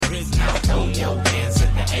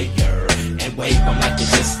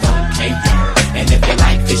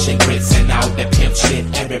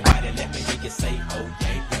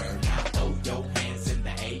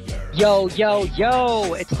Yo, yo,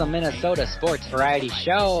 yo, it's the Minnesota Sports Variety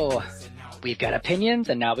Show. We've got opinions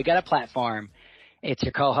and now we got a platform. It's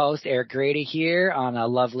your co-host Eric Grady here on a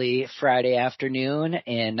lovely Friday afternoon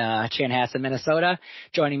in Chanhassen, Minnesota.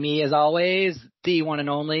 Joining me as always, the one and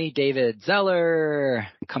only David Zeller,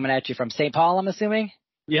 coming at you from St. Paul, I'm assuming?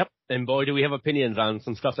 Yep, and boy, do we have opinions on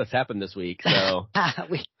some stuff that's happened this week. So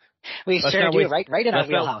we sure do, right in our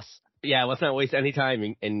wheelhouse. Yeah, let's not waste any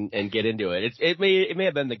time and get into it. It may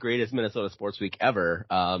have been the greatest Minnesota sports week ever,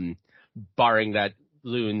 barring that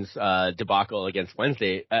Loons debacle against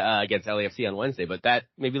against LAFC on Wednesday. But that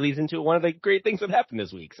maybe leads into one of the great things that happened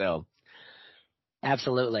this week. So,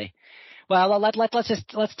 absolutely. Well,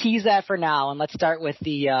 let's tease that for now, and let's start with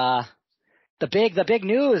the big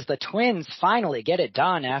news. The Twins finally get it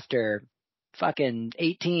done after fucking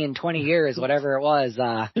 18, 20 years, whatever it was.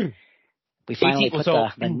 We finally put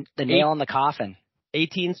the nail in the coffin.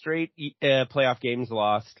 18 straight playoff games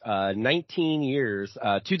lost, 19 years.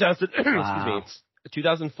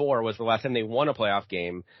 2004 was the last time they won a playoff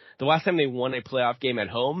game. The last time they won a playoff game at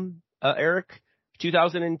home, Eric,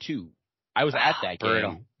 2002. I was at that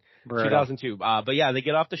game. Brutal. 2002. But yeah, they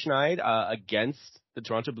get off the schneid against the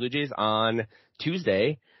Toronto Blue Jays on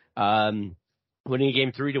Tuesday, winning a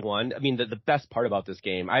game 3-1. I mean, the best part about this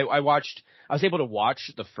game, I was able to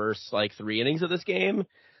watch the first 3 innings of this game,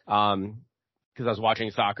 because I was watching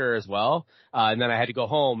soccer as well. And then I had to go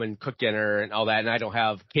home and cook dinner and all that. And I don't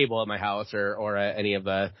have cable at my house or any of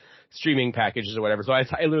the streaming packages or whatever. So I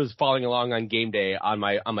was following along on game day on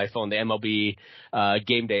my phone, the MLB,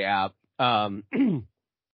 game day app.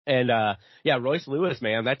 Yeah, Royce Lewis,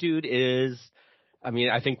 man, that dude is, I mean,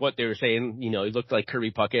 I think what they were saying, he looked like Kirby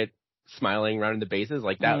Puckett smiling around in the bases.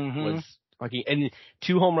 Like that was fucking, and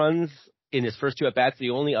 2 home runs in his first 2 at bats. The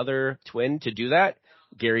only other Twin to do that,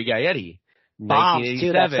 Gary Gaetti. Bombs,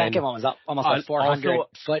 too. That second one was almost a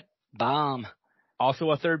 400-foot bomb.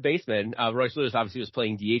 Also a third baseman. Royce Lewis obviously was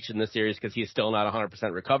playing DH in this series because he's still not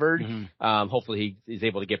 100% recovered. Hopefully he's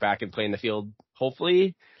able to get back and play in the field,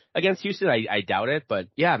 hopefully, against Houston. I doubt it. But,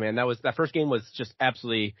 yeah, man, that first game was just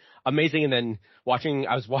absolutely amazing. And then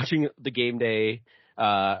I was watching the game day,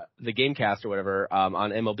 the Gamecast or whatever,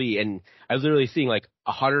 on MLB, and I was literally seeing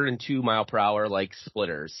 102 mile per hour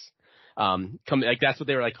splitters. That's what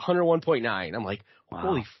they were 101.9. I'm like, wow.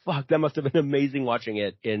 Holy fuck, that must have been amazing watching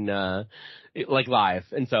it in live.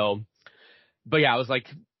 And so, but yeah, I was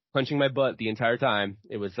punching my butt the entire time.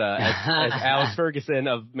 It was as Alex Ferguson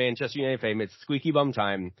of Manchester United fame, it's squeaky bum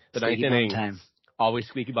time. The squeaky ninth inning, time. Always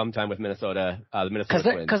squeaky bum time with Minnesota. The Minnesota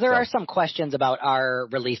Twins. Because there are some questions about our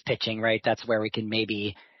relief pitching, right? That's where we can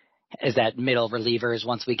maybe. Is that middle relievers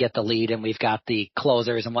once we get the lead and we've got the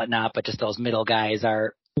closers and whatnot, but just those middle guys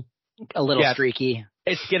are a little streaky.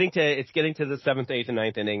 It's getting to the 7th, 8th, and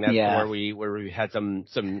 9th inning. That's where we had some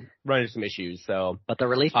run into some issues. So, but the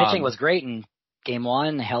relief pitching was great in game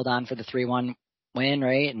 1. Held on for the 3-1 win,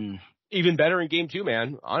 right? And even better in game 2,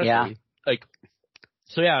 man. Honestly, yeah.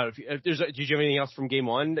 So yeah. If did you have anything else from game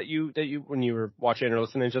 1 that you when you were watching or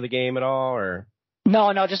listening to the game at all, or?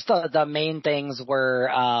 No, just the main things were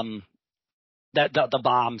the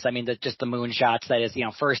bombs. I mean, just the moonshots. That is,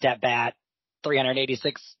 first at bat.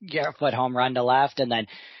 386-foot home run to left, and then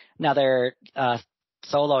another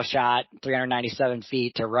solo shot, 397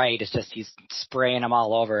 feet to right. It's just he's spraying them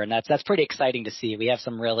all over, and that's pretty exciting to see. We have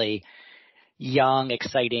some really young,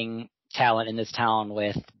 exciting talent in this town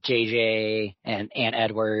with JJ and Ant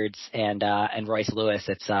Edwards and Royce Lewis.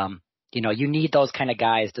 It's you need those kind of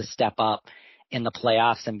guys to step up in the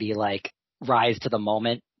playoffs and be rise to the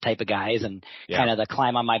moment type of guys, and kind of the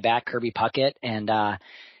climb on my back Kirby Puckett and.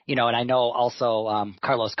 And I know also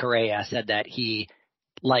Carlos Correa said that he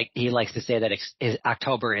likes to say that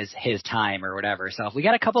October is his time or whatever. So if we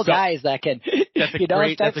got a couple guys that can,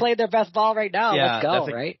 play their best ball right now, let's go,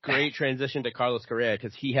 right? Great transition to Carlos Correa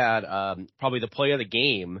because he had probably the play of the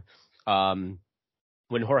game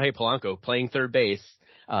when Jorge Polanco playing third base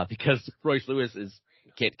because Royce Lewis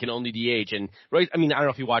can only DH. And Royce, I mean, I don't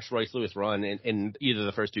know if you watched Royce Lewis run in either of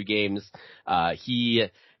the first 2 games.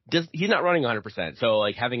 He's not running 100%. So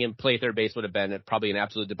having him play third base would have been probably an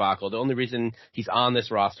absolute debacle. The only reason he's on this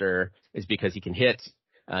roster is because he can hit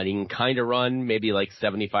and he can kind of run maybe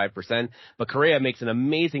 75%. But Correa makes an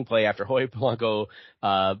amazing play after Jorge Polanco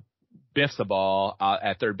biffs the ball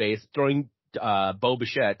at third base, throwing Bo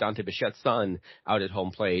Bichette, Dante Bichette's son, out at home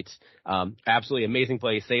plate. Absolutely amazing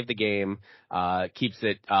play, saved the game, keeps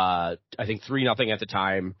it I think 3-0 at the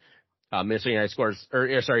time. Minnesota United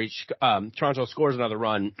Toronto scores another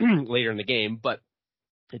run later in the game, but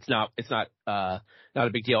it's not a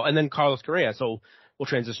big deal. And then Carlos Correa. So we'll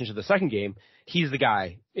transition to the second game. He's the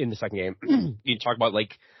guy in the second game. You talk about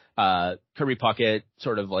Kirby Puckett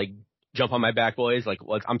sort of like jump on my back, boys. Like,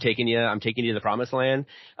 I'm taking you to the promised land.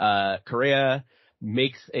 Correa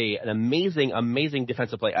makes an amazing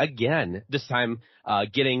defensive play again. This time,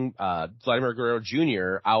 getting Vladimir Guerrero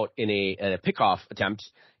Jr. out in a pickoff attempt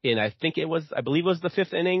I believe it was the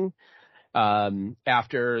 5th inning.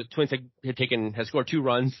 After Twins had scored 2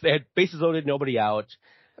 runs, they had bases loaded, nobody out,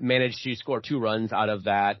 managed to score 2 runs out of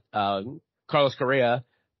that. Carlos Correa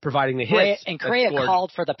providing the hit. And Correa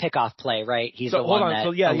called for the pickoff play, right? He's the one that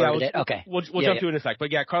alerted it. Okay. We'll jump to it in a sec.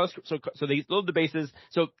 But yeah, Carlos, so they load the bases.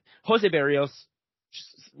 So Jose Barrios,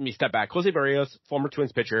 let me step back. Jose Barrios, former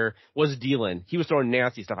Twins pitcher, was dealing. He was throwing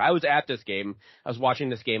nasty stuff. I was at this game. I was watching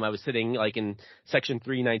this game. I was sitting like in section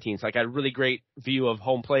 319. So I got a really great view of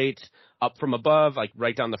home plate up from above, like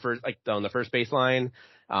right down the first baseline.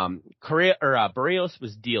 Barrios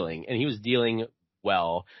was dealing, and he was dealing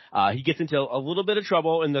well. He gets into a little bit of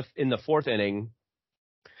trouble in the 4th inning.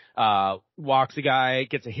 Walks a guy,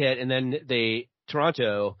 gets a hit, and then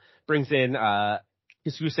Toronto brings in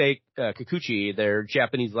Hisuse Kikuchi, their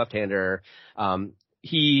Japanese left-hander.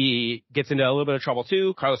 He gets into a little bit of trouble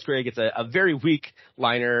too. Carlos Correa gets a very weak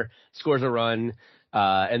liner, scores a run,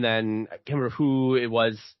 and then I can't remember who it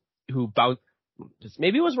was who bounced.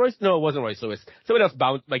 Maybe it was Royce. No, it wasn't Royce Lewis. Someone else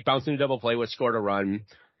bounced into a double play, which scored a run.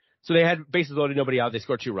 So they had bases loaded, nobody out. They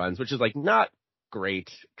scored 2 runs, which is like not great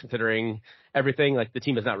considering everything. Like the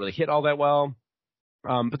team has not really hit all that well.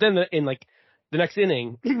 But then in the next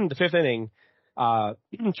inning, the 5th inning,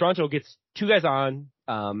 Toronto gets 2 guys on,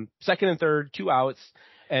 2nd and 3rd, 2 outs.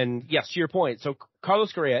 And yes, to your point. So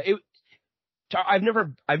Carlos Correa, I've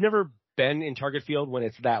never been in Target Field when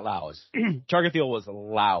it's that loud. Target Field was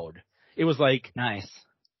loud. It was like nice.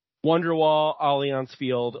 Wonderwall, Allianz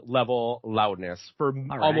Field level loudness for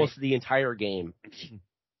almost the entire game.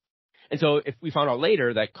 And so if we found out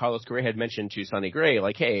later that Carlos Correa had mentioned to Sonny Gray,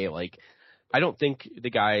 like, hey, like, I don't think the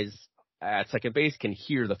guys at second base can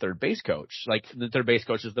hear the third base coach. Like the third base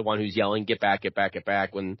coach is the one who's yelling, get back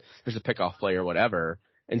when there's a pickoff play or whatever.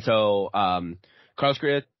 And so, Carlos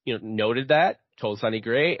Correa, noted that, told Sonny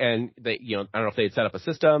Gray, and they, I don't know if they had set up a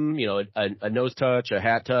system, a nose touch, a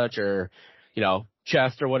hat touch, or,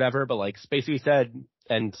 chest or whatever, but like basically said,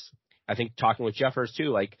 and I think talking with Jeffers too,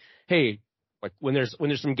 like, hey, like when there's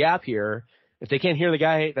some gap here, if they can't hear the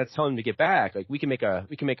guy that's telling them to get back, like we can make a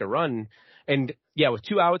run. And yeah, with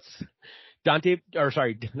 2 outs, I keep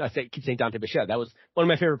saying Dante Bichette. That was one of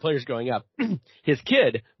my favorite players growing up. His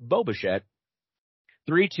kid, Bo Bichette,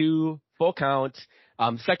 3-2, full count,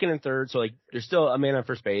 2nd and 3rd. So like there's still a man on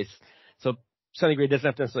first base. So Sonny Gray doesn't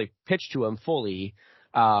have to necessarily pitch to him fully.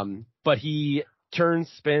 But he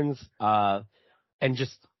turns, spins, and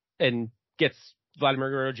gets Vladimir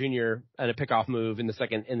Guerrero Jr. on a pickoff move in the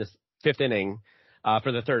 5th inning,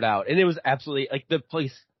 for the 3rd out. And it was absolutely like the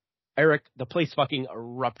place fucking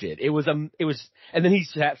erupted. It was, and then he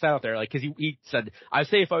sat out there, like, cause he said, I was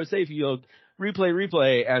safe,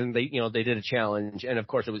 replay. And they did a challenge. And of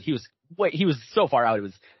course he was so far out. It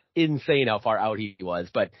was insane how far out he was.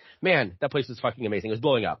 But man, that place was fucking amazing. It was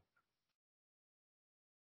blowing up.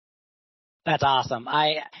 That's awesome.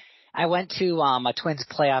 I went to a Twins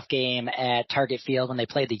playoff game at Target Field when they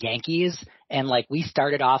played the Yankees, and like we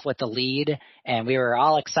started off with the lead and we were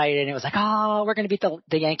all excited and it was like, oh, we're going to beat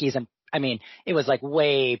the Yankees. And I mean, it was like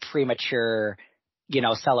way premature,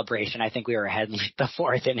 celebration. I think we were ahead in the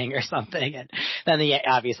 4th inning or something. And then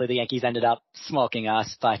obviously the Yankees ended up smoking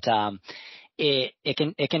us, but it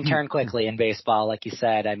can turn quickly in baseball, like you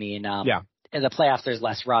said. I mean, in the playoffs there's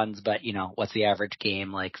less runs, but what's the average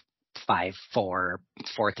game? Like 5-4,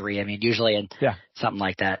 4-3. I mean, usually something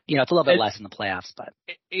like that. It's a little bit less in the playoffs, but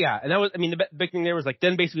yeah. And that was, I mean, the big thing there was like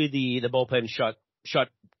then basically the bullpen shut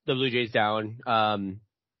the Blue Jays down. I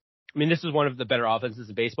mean, this is one of the better offenses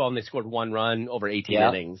in baseball, and they scored 1 run over 18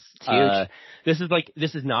 innings. Huge. This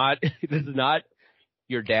is not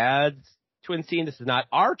your dad's Twins team. This is not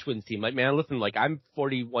our Twins team. Like, man, listen, like I'm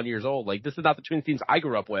 41 years old. Like, this is not the Twins teams I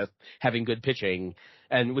grew up with having good pitching,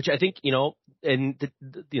 and which I think, say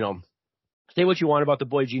what you want about the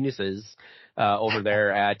boy geniuses over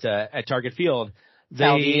there at Target Field.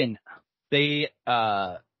 They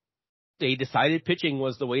decided pitching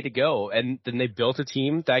was the way to go, and then they built a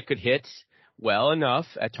team that could hit well enough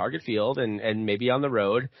at Target Field and maybe on the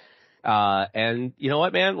road. And you know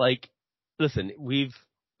what, man? Like, listen, we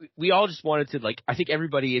all just wanted to, like, I think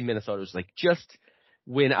everybody in Minnesota was like, just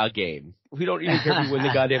win a game. We don't even care if we win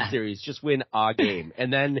the goddamn series, just win a game.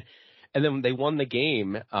 And then they won the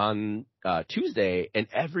game on Tuesday, and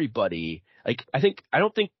everybody, like, I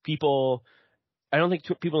don't think people in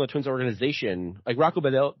the Twins organization, like Rocco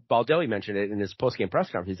Baldelli mentioned it in his post-game press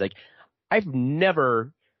conference. He's like, I've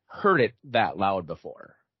never heard it that loud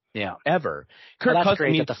before. Yeah. Ever. Kirk Cousins,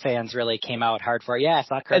 great that the fans really came out hard for it. Yeah, I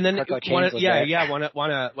saw Kirk. And then,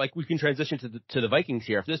 wanna like, we can transition to the Vikings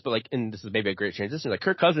here after this, but like, and this is maybe a great transition. Like,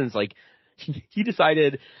 Kirk Cousins, like, he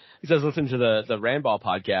decided, he says, listen to the Randball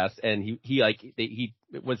podcast, and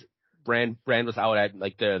Brand was out at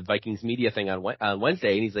like the Vikings media thing on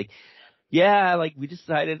Wednesday, and he's like, yeah, like, we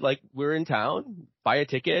decided, like, we're in town, buy a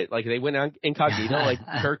ticket. Like, they went on incognito. Like,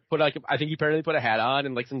 Kirk I think he apparently put a hat on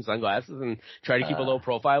and like some sunglasses and tried to keep a low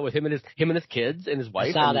profile with him and his kids and his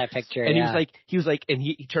wife. I saw that picture. And he was like, and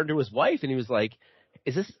he turned to his wife and he was like,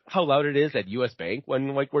 is this how loud it is at US Bank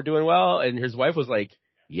when like we're doing well? And his wife was like,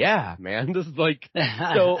 yeah, man, this is like,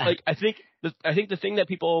 so like, I think the thing that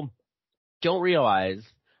people don't realize,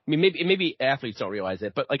 I mean, maybe athletes don't realize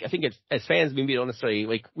it, but like, I think as fans, maybe we don't necessarily,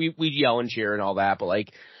 like, we yell and cheer and all that, but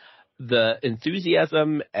like, the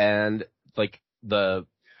enthusiasm and like the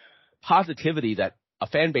positivity that a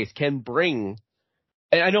fan base can bring.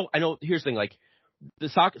 And I know, here's the thing, like, the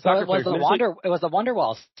soccer players. It was the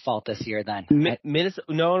Wonderwall's fault this year then.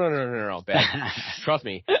 Minnesota, no, bad. Trust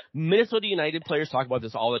me. Minnesota United players talk about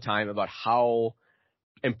this all the time about how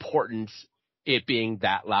important it being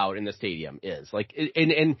that loud in the stadium is. Like,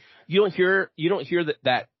 and you don't hear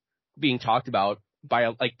that being talked about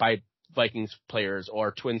by Vikings players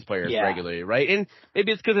or Twins players regularly, right? And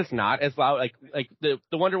maybe it's because it's not as loud. Like the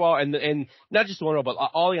Wonderwall and not just the Wonderwall, but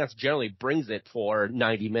Allianz generally brings it for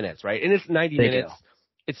 90 minutes, right? And it's 90 minutes.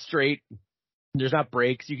 It's straight. There's not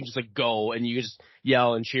breaks. You can just like go and you can just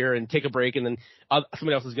yell and cheer and take a break, and then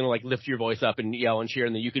somebody else is gonna like lift your voice up and yell and cheer,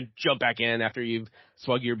 and then you can jump back in after you've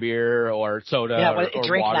swug your beer or soda or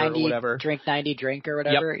drink water 90, or whatever. Drink 90 drink or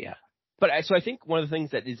whatever. Yep. Yeah. But so I think one of the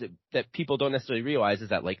things that people don't necessarily realize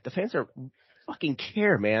is that like the fans are fucking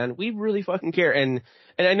care, man. We really fucking care, and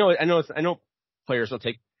I know players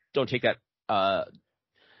don't take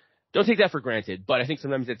that for granted, but I think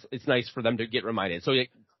sometimes it's nice for them to get reminded. So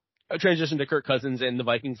like, a transition to Kirk Cousins and the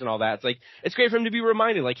Vikings and all that. It's like, it's great for him to be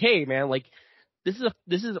reminded, like, hey man, like, this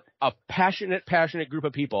is a passionate group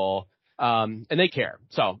of people. And they care.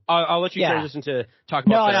 So I'll let you transition to talk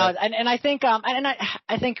about that. And I think,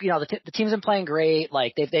 I think, you know, the team's been playing great.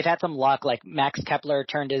 Like they've had some luck. Like Max Kepler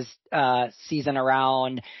turned his, season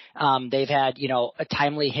around. They've had, you know, a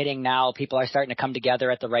timely hitting now. People are starting to come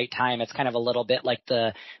together at the right time. It's kind of a little bit like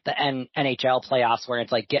the NHL playoffs where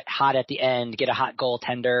it's like get hot at the end, get a hot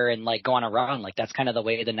goaltender and like go on a run. Like that's kind of the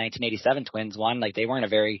way the 1987 Twins won. Like they weren't a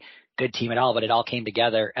very good team at all, but it all came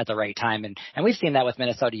together at the right time. And we've seen that with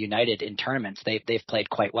Minnesota United in tournaments. They've played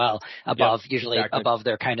quite well above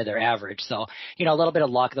their kind of their average. So, you know, a little bit of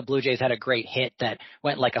luck. The Blue Jays had a great hit that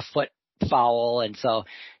went like a foot foul. And so,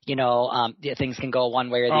 you know, things can go one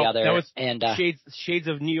way or the other. That was and shades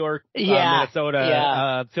of New York,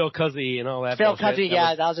 Minnesota, Phil Cuzzy and all that. Phil Cuzzy,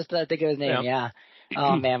 that was just the think of his name. Yeah.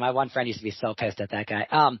 Oh man, my one friend used to be so pissed at that guy.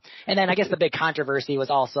 And then I guess the big controversy was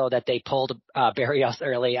also that they pulled Barrios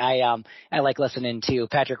early. I like listening to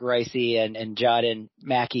Patrick Royce and Judd and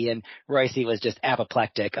Mackey, and Royce was just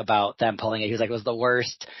apoplectic about them pulling it. He was like, it was the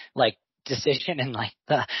worst like decision in like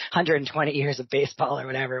the 120 years of baseball or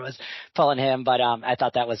whatever it was pulling him. But I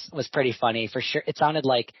thought that was pretty funny for sure. It sounded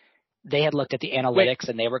like they had looked at the analytics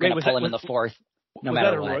and they were going to pull him in the fourth. No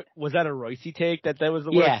matter what. Was that a Royce take that was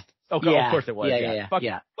the worst? Yeah. Okay, of course it was.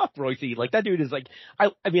 Yeah. Fuck Royce. Like that dude is like, I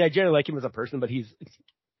mean, I generally like him as a person, but he's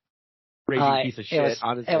raging piece of shit.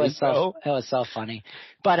 Honestly, it was so funny.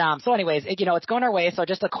 But so anyways, you know, it's going our way. So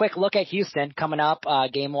just a quick look at Houston coming up.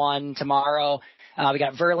 Game 1 tomorrow. We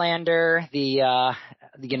got Verlander,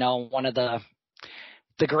 you know, one of the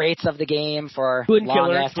greats of the game for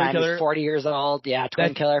long ass time. He's 40 years old. Yeah,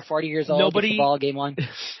 twin killer, 40 years old. Nobody, gets the ball game 1.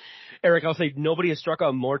 Eric, I'll say nobody has struck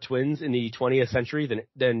out more twins in the 20th century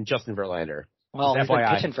than Justin Verlander. Well, he's been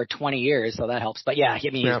pitching for 20 years, so that helps. But yeah, I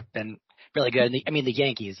mean, he's been really good. I mean, the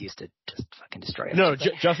Yankees used to just fucking destroy him. No,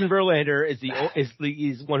 Justin Verlander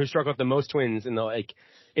is one who struck out the most twins in the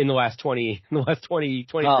last 20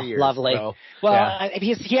 years. Lovely. So, well,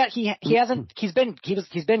 he's been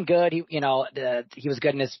good. He was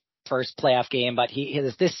good in his first playoff game, but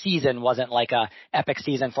this season wasn't like a epic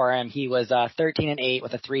season for him. He was 13-8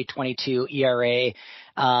 with a 3.22 ERA,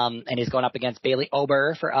 and he's going up against Bailey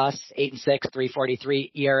Ober for us, 8-6,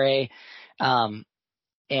 3.43 ERA.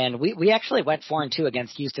 And we actually went 4-2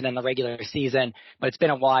 against Houston in the regular season, but it's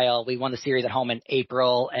been a while. We won the series at home in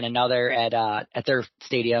April and another at their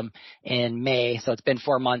stadium in May. So it's been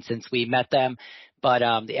 4 months since we met them. But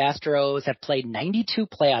the Astros have played 92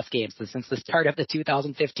 playoff games since the start of the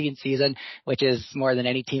 2015 season, which is more than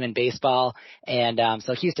any team in baseball. And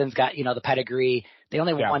so Houston's got, you know, the pedigree. They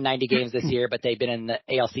only won 90 games this year, but they've been in the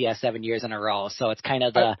ALCS 7 years in a row. So it's kind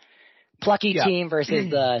of the plucky team versus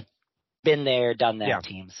the been there, done that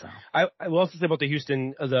team. So I will also say about the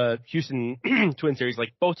Houston Twin series,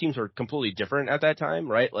 like both teams were completely different at that time,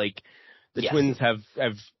 right? Like the Twins have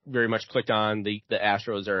very much clicked on. The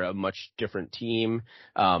Astros are a much different team.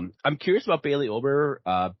 I'm curious about Bailey Ober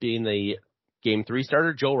being the Game 3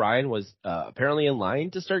 starter. Joe Ryan was apparently in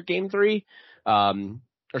line to start Game 3. Bailey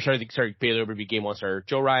Ober be Game 1 starter.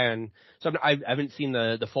 Joe Ryan. So I haven't seen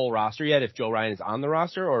the full roster yet. If Joe Ryan is on the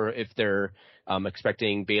roster or if they're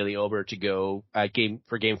expecting Bailey Ober to go Game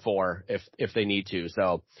 4 if they need to.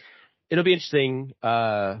 So it'll be interesting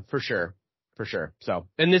for sure. So,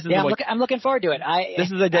 and this is I'm looking forward to it.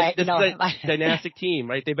 This is a dynastic team,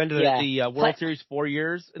 right? They've been to the World Series 4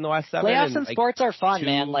 years in the last 7. Playoffs and sports are fun,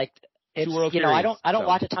 man. Like it's I don't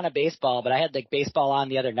watch a ton of baseball, but I had like baseball on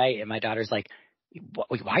the other night, and my daughter's like,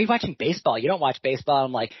 why are you watching baseball? You don't watch baseball.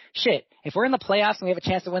 I'm like, shit, if we're in the playoffs and we have a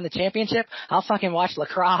chance to win the championship, I'll fucking watch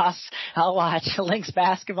lacrosse. I'll watch Lynx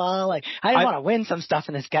basketball. Like, I just want to win some stuff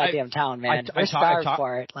in this goddamn town, man. We're starved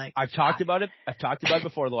for it. Like, I've talked about it. I've talked about it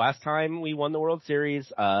before. The last time we won the World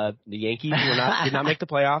Series, the Yankees did not make the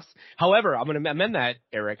playoffs. However, I'm going to amend that,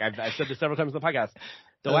 Eric. I've said this several times on the podcast.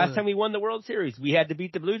 The last time we won the World Series, we had to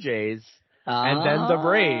beat the Blue Jays and then the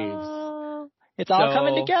Braves. It's all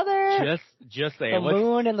coming together. Just saying. The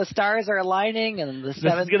moon and the stars are aligning, and the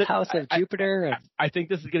seventh house of Jupiter. I think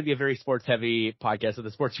this is going to be a very sports-heavy podcast of the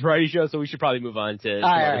Sports Variety Show, so we should probably move on to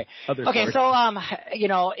other Okay, sports. So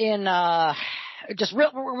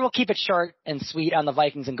we'll keep it short and sweet on the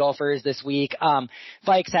Vikings and Gophers this week.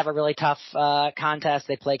 Vikes have a really tough contest.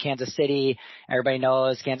 They play Kansas City. Everybody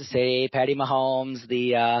knows Kansas City. Patty Mahomes,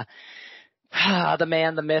 the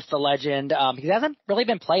man, the myth, the legend. He hasn't really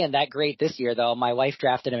been playing that great this year, though. My wife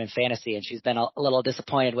drafted him in fantasy, and she's been a little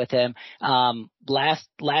disappointed with him.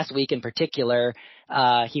 Last week in particular,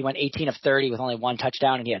 he went 18 of 30 with only one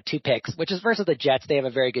touchdown, and he had 2 picks, which is versus the Jets. They have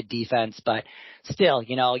a very good defense, but still,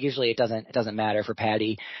 usually it doesn't matter for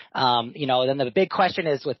Patty. Then the big question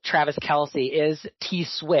is with Travis Kelce, is T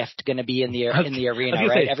Swift going to be in the arena,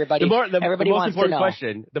 right? Everybody wants to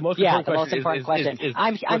know. The most important question.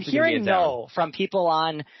 I'm hearing no from people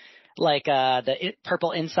on like the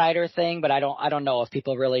Purple Insider thing, but I don't know if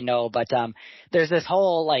people really know. But there's this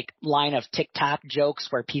whole like line of TikTok jokes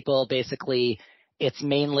where people basically, it's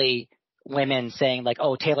mainly women saying like,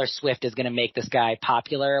 oh, Taylor Swift is going to make this guy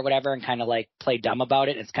popular or whatever, and kind of like play dumb about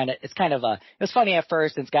it. It was funny at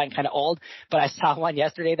first, and it's gotten kind of old, but I saw one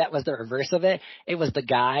yesterday that was the reverse of it. It was the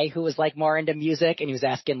guy who was like more into music, and he was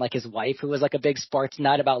asking like his wife, who was like a big sports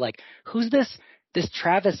nut, about like, who's this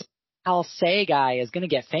Travis Kelce guy is going to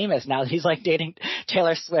get famous now that he's like dating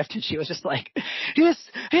Taylor Swift. And she was just like, he's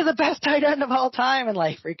the best tight end of all time, and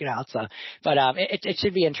like freaking out. So, but it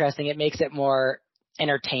should be interesting. It makes it more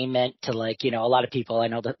entertainment to like, a lot of people. I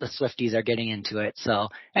know that the Swifties are getting into it. So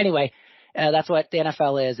anyway, that's what the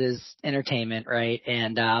NFL is entertainment, right?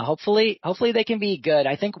 And hopefully they can be good.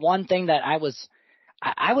 I think one thing that I was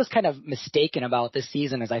kind of mistaken about this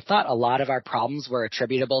season is I thought a lot of our problems were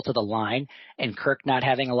attributable to the line and Kirk not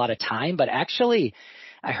having a lot of time. But actually,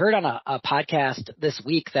 I heard on a podcast this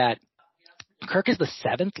week that Kirk is the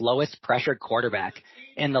 7th lowest pressured quarterback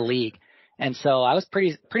in the league. And so I was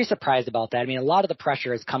pretty surprised about that. I mean, a lot of the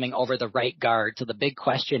pressure is coming over the right guard. So the big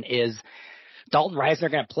question is, Dalton Risner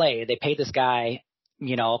going to play? They paid this guy,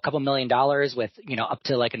 a couple $1 million with, up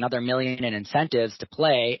to like another $1 million in incentives to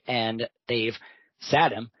play, and they've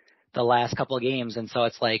sat him the last couple of games. And so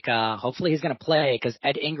it's like, hopefully he's going to play, because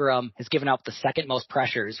Ed Ingram has given up the 2nd most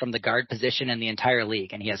pressures from the guard position in the entire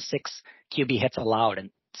league, and he has 6 QB hits allowed. And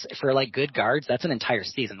for like good guards, that's an entire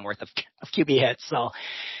season worth of QB hits. So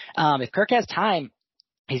if Kirk has time,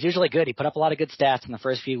 he's usually good. He put up a lot of good stats in the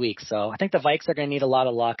first few weeks. So I think the Vikes are going to need a lot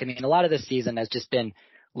of luck. I mean, a lot of this season has just been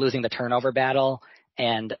losing the turnover battle,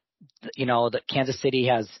 and the Kansas City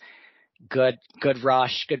has good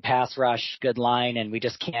rush, good pass rush, good line, and we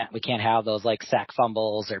can't have those like sack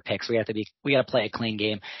fumbles or picks. We got to play a clean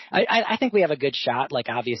game. I think we have a good shot. Like,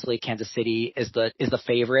 obviously Kansas City is the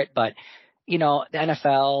favorite, but the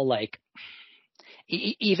NFL, like,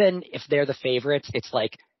 even if they're the favorites, it's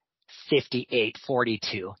like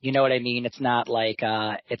 58-42. You know what I mean? It's not like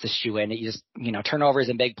it's a shoe-in. You just, turnovers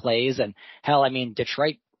and big plays. And hell, I mean,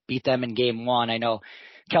 Detroit beat them in game 1. I know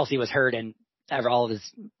Kelce was hurt, and all of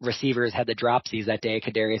his receivers had the dropsies that day.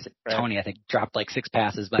 Kadarius Toney, I think, dropped like 6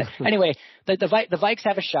 passes. But anyway, the Vikes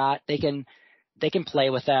have a shot. They can play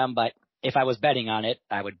with them, but if I was betting on it,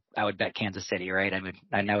 I would bet Kansas City, right?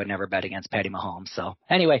 I would never bet against Patty Mahomes. So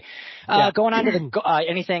anyway, going on to the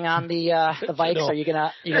anything on the Vikes? No. Are you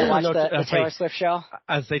gonna watch the Taylor Swift show?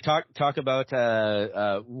 As they talk about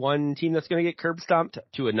one team that's going to get curb stomped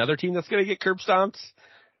to another team that's going to get curb stomped.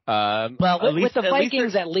 Well, with the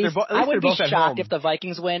Vikings, I would be shocked if the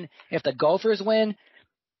Vikings win. If the Gophers win,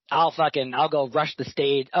 I'll go rush the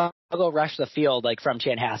stage. I'll go rush the field like from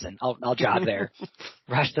Chanhassen. I'll jog there,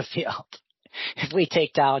 rush the field if we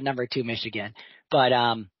take down number 2 Michigan. But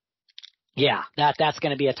yeah, that's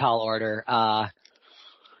going to be a tall order.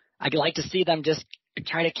 I'd like to see them just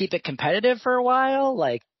try to keep it competitive for a while.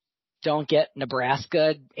 Like, don't get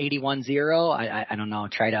Nebraska 81-0. I don't know.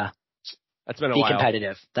 Try to. That's been a be while.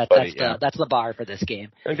 Competitive. That's the bar for this game.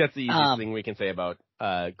 I think that's the easiest thing we can say about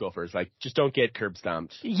Gophers. Like, just don't get curb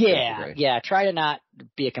stomped. Yeah. Try to not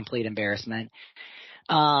be a complete embarrassment.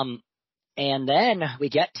 And then we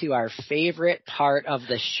get to our favorite part of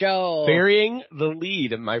the show. Burying the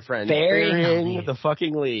lead, my friend. Burying the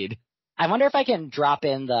fucking lead. I wonder if I can drop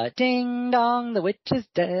in the ding dong, the witch is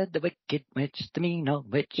dead, the wicked witch, the mean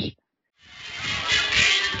old witch.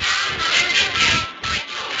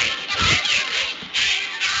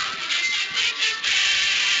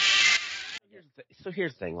 So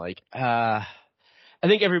here's the thing, like, I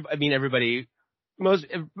think everybody, most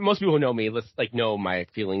people who know me, know my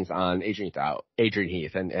feelings on Adrian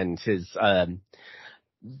Heath and his,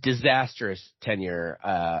 disastrous tenure,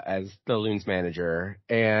 as the Loons manager.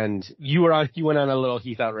 And you went on a little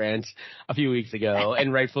Heath out rant a few weeks ago,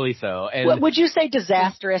 and rightfully so. And would you say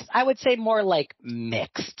disastrous? I would say more like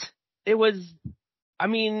mixed. It was,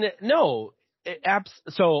 no,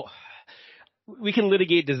 so we can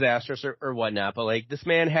litigate disastrous or whatnot, but like, this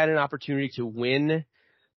man had an opportunity to win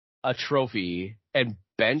a trophy and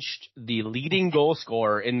benched the leading goal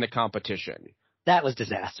scorer in the competition. That was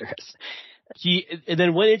disastrous. He and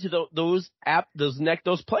then went into those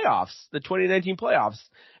playoffs, the 2019 playoffs,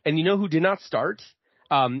 and you know who did not start?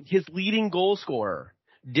 His leading goal scorer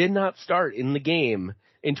did not start in the game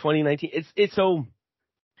in 2019. It's so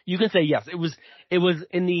you can say yes, it was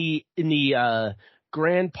in the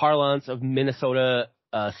grand parlance of Minnesota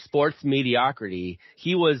sports mediocrity.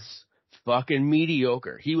 He was fucking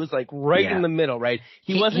mediocre. He was like in the middle, right?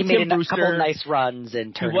 He wasn't Tim Brewster. He made a couple nice runs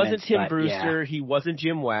in tournaments. He wasn't Tim Brewster. Yeah. He wasn't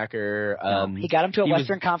Jim Wacker. He got him to a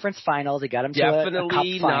Western Conference Finals. He got him to a Cup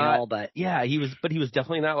final. But yeah, he was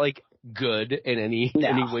definitely not like good in any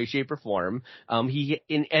way, shape, or form.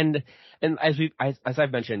 And as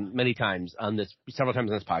I've mentioned many times several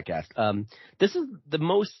times on this podcast, this is the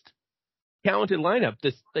most talented lineup,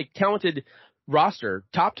 this like talented roster,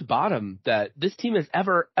 top to bottom, that this team has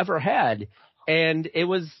ever had. And it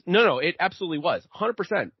was, it absolutely was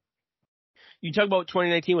 100%. You talk about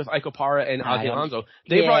 2019 with Ike Opara and Ozzie Alonso.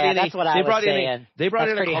 They brought in a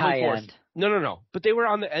common force. No. But they were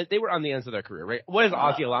on the ends of their career, right? What has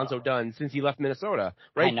Ozzie Alonso done since he left Minnesota,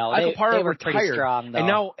 right? I know. Ike Opara they were retired, pretty strong, though. And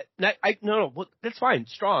now, well, that's fine.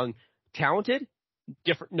 Strong, talented,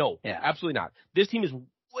 different. No, absolutely not. This team is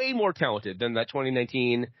way more talented than that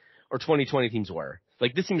 2019 or 2020 teams were.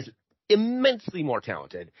 Like, this team is immensely more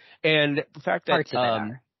talented. And the fact that,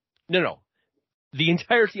 the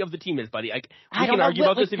entirety of the team is, buddy. We can argue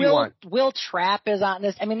about this if you want. Will Trapp is on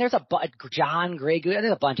this. I mean, there's John Gray.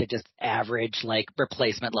 There's a bunch of just average, like,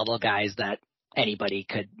 replacement level guys that anybody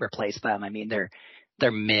could replace them. I mean,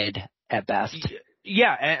 they're mid at best.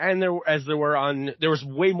 Yeah, and there was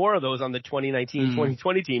way more of those on the 2019,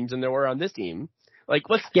 2020 teams than there were on this team. Like,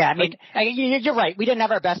 you're right. We didn't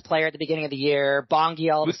have our best player at the beginning of the year. Bongi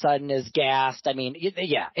all of a sudden is gassed. I mean,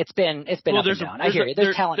 it's been up and down. I hear you.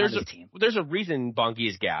 There's talent on this team. There's a reason Bongi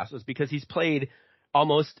is gassed. It's because he's played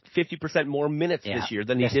almost 50% more minutes this year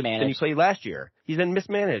than he played last year. He's been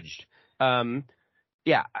mismanaged.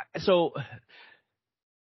 So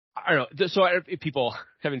I don't know. So if people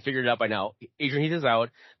haven't figured it out by now, Adrian Heath is out.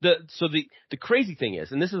 The crazy thing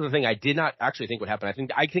is, and this is the thing I did not actually think would happen.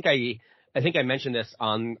 I think I mentioned this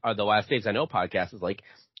on the Last Days I Know podcast, is like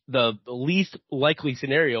the least likely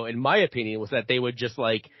scenario, in my opinion, was that they would just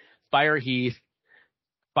like fire Heath,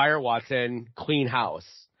 fire Watson, clean house.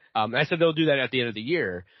 I said they'll do that at the end of the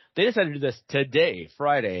year. They decided to do this today,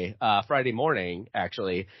 Friday morning,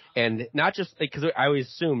 actually. And not just because I always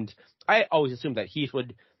assumed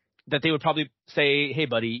that they would probably say, hey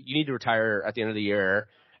buddy, you need to retire at the end of the year,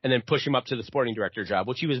 and then push him up to the sporting director job,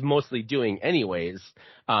 which he was mostly doing anyways.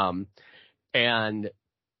 And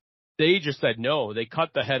they just said no. They cut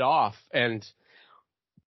the head off and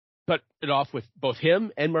cut it off with both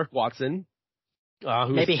him and Mark Watson.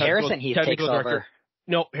 Maybe Harrison Heath takes over.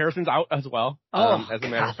 No, Harrison's out as well. As a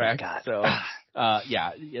matter of fact. God. So yeah,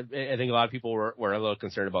 I think a lot of people were a little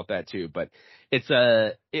concerned about that too, but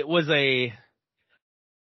it was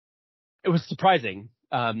surprising.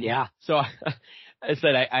 Yeah. So I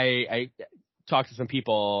said, I talked to some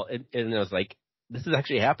people and I was like, this is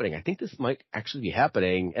actually happening. I think this might actually be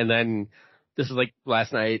happening. And then this was like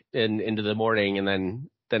last night and into the morning, and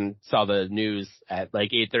then saw the news at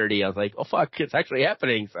like 8:30. I was like, oh fuck, it's actually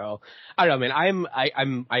happening. So I don't know, man. I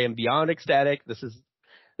am beyond ecstatic. This is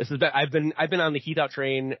I've been on the Heath Out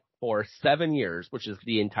train for 7 years, which is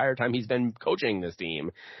the entire time he's been coaching this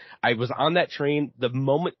team. I was on that train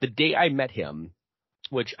the day I met him,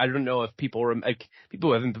 which I don't know if people who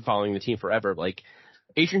haven't been following the team forever, like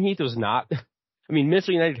Adrian Heath was not. I mean,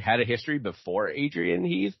 Minnesota United had a history before Adrian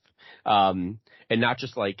Heath, and not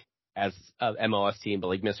just like as a MLS team, but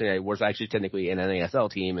like Minnesota United was actually technically an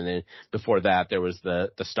NASL team, and then before that there was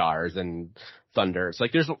the Stars and Thunder. It's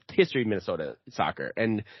like there's a history of Minnesota soccer,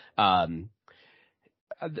 and I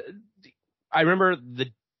remember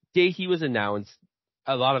the day he was announced,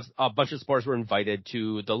 a bunch of sports were invited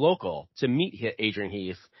to the local to meet Adrian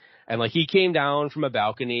Heath, and like he came down from a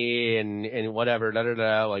balcony and whatever,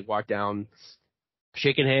 like walked down,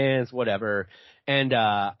 shaking hands, whatever. And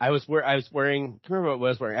I was wearing, I can't remember what I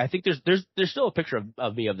was wearing. I think there's still a picture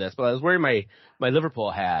of me of this, but I was wearing my Liverpool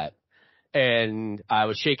hat, and I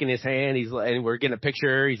was shaking his hand. And we're getting a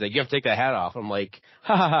picture. He's like, you have to take that hat off. I'm like,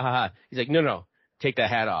 ha ha ha ha. He's like, no, take that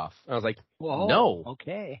hat off. And I was like, whoa, no.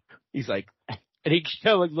 Okay. He's like, and he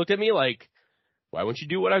kind of like looked at me like, why wouldn't you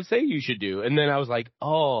do what I say you should do? And then I was like,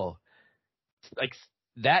 oh, like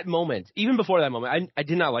that moment, even before that moment, I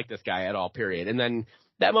did not like this guy at all, period. And then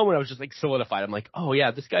that moment I was just like solidified. I'm like, oh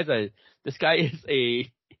yeah, this guy is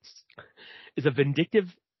a vindictive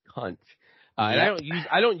cunt. And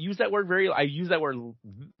I don't use that word I use that word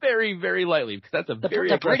very, very lightly, because that's the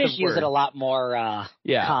British word. use it a lot more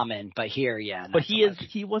common, but here, yeah. But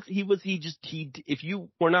if you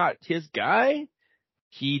were not his guy,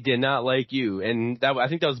 he did not like you. And I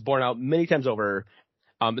think that was borne out many times over.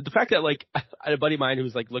 But the fact that like I had a buddy of mine who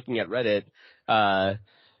was like looking at Reddit,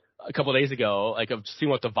 a couple of days ago, like of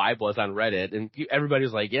seeing what the vibe was on Reddit, and everybody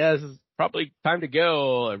was like, yeah, this is probably time to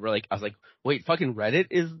go. And I was like, wait, fucking Reddit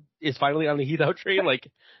is finally on the Heath Out train? Like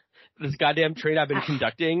this goddamn train I've been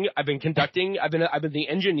conducting. I've been the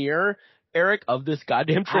engineer, Eric, of this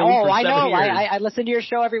goddamn train for 7 years. I know. I listen to your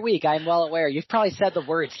show every week. I'm well aware. You've probably said the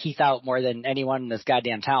words Heath Out more than anyone in this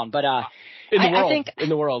goddamn town. But in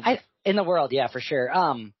the world, yeah, for sure.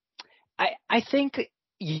 I think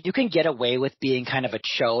you can get away with being kind of a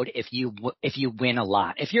chode if you win a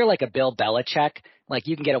lot. If you're like a Bill Belichick, like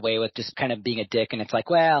you can get away with just kind of being a dick, and it's like,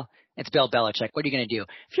 well, it's Bill Belichick. What are you going to do?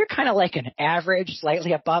 If you're kind of like an average,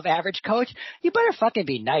 slightly above average coach, you better fucking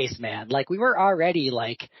be nice, man. Like we were already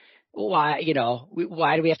like, why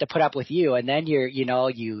do we have to put up with you? And then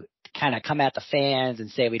you kind of come at the fans and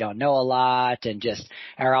say we don't know a lot and just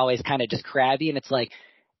are always kind of just crabby. And it's like,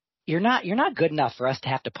 you're not good enough for us to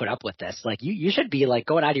have to put up with this. Like you should be like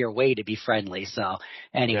going out of your way to be friendly. So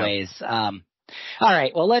anyways, all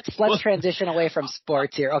right. Well, let's transition away from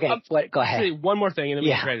sports here. Okay. Go ahead. One more thing and then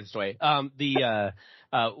we can transition away.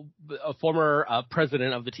 A former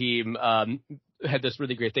president of the team, had this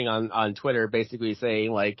really great thing on Twitter, basically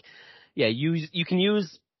saying like, yeah, you can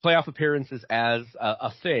use playoff appearances as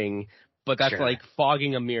a thing, but that's like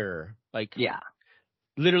fogging a mirror. Like,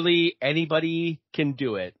 literally anybody can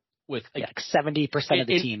do it with like 70% of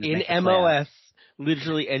the team in MLS.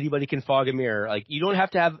 Literally anybody can fog a mirror. Like you don't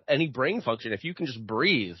have to have any brain function. If you can just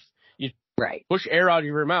breathe, you push air out of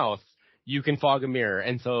your mouth, you can fog a mirror.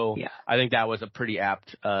 And so I think that was a pretty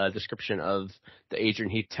apt description of the Adrian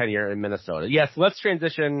Heath tenure in Minnesota. Yes, let's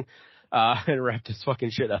transition and wrap this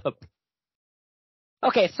fucking shit up.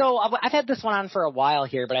 Okay, so I've had this one on for a while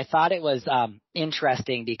here, but I thought it was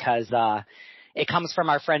interesting because it comes from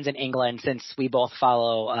our friends in England. Since we both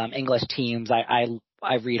follow English teams, I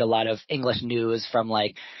read a lot of English news from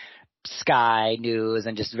like Sky News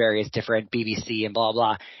and just various different BBC and blah,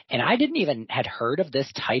 blah. And I didn't even had heard of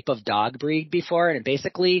this type of dog breed before. And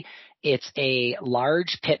basically it's a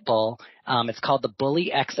large pit bull. It's called the Bully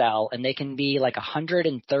XL, and they can be like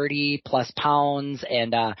 130 plus pounds.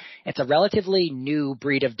 And it's a relatively new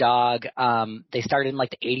breed of dog. They started in like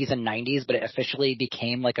the 80s and 90s, but it officially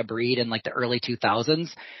became like a breed in like the early 2000s.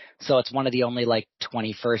 So it's one of the only like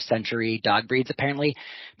 21st century dog breeds apparently.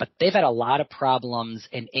 But they've had a lot of problems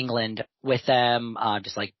in England with them,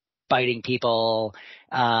 just like biting people.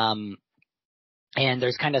 And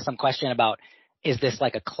there's kind of some question about, is this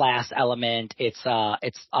like a class element? It's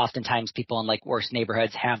oftentimes people in like worse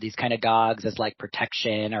neighborhoods have these kind of dogs as like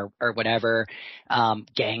protection or whatever.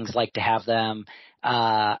 Gangs like to have them,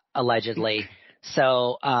 allegedly.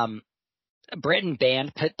 So, Britain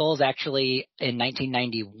banned pit bulls actually in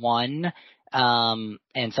 1991.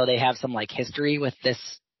 And so they have some like history with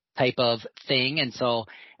this type of thing. And so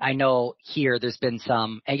I know here there's been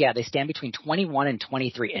some, they stand between 21 and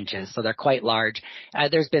 23 inches. So they're quite large.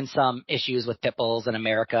 There's been some issues with pit bulls in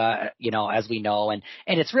America, as we know. And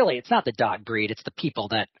it's not the dog breed. It's the people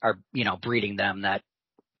that are, breeding them that,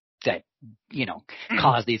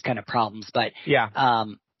 cause these kind of problems. But,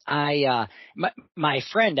 my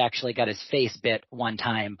friend actually got his face bit one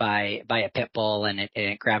time by a pit bull, and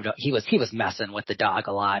it grabbed. He was messing with the dog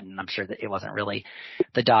a lot, and I'm sure that it wasn't really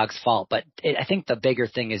the dog's fault. But I think the bigger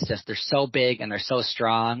thing is just they're so big and they're so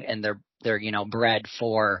strong, and they're bred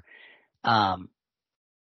for, to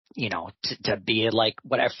be like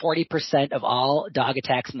whatever 40% of all dog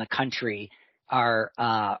attacks in the country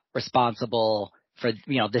are responsible for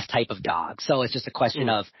this type of dog. So it's just a question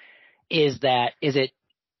of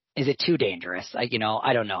is it too dangerous? I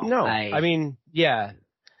don't know. No, I mean, yeah,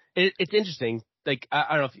 it's interesting. Like,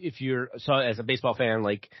 I don't know if you're as a baseball fan,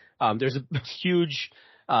 like, there's a huge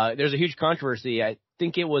controversy. I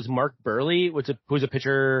think it was Mark Burley, who's a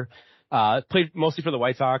pitcher, played mostly for the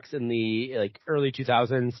White Sox in the early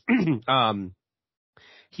 2000s.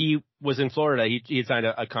 He was in Florida. He had signed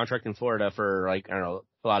a contract in Florida for a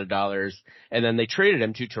lot of dollars, and then they traded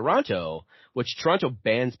him to Toronto, which Toronto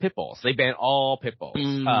bans pit bulls. They ban all pit bulls.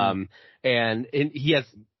 And he has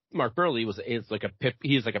Mark Burley he's like a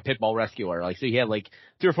pit bull rescuer. So he had 3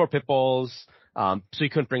 or 4 pit bulls. So he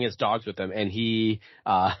couldn't bring his dogs with him, and he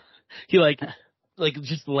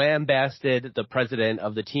just lambasted the president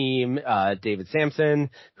of the team, David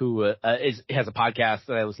Sampson, who has a podcast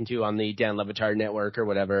that I listen to on the Dan Le Batard network or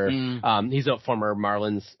whatever. He's a former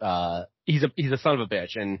Marlins. He's a son of a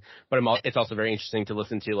bitch, but it's also very interesting to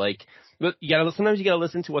listen to. Sometimes you gotta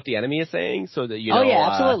listen to what the enemy is saying so that you know. Oh yeah,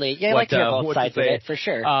 absolutely. Yeah, I like to hear both sides of it for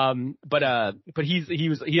sure. But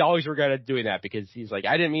he always regretted doing that because he's like,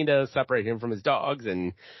 I didn't mean to separate him from his dogs,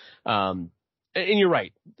 and you're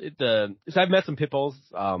right. So I've met some pit bulls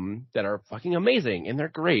that are fucking amazing, and they're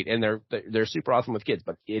great, and they're super awesome with kids.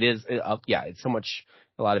 But it's so much.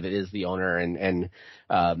 A lot of it is the owner,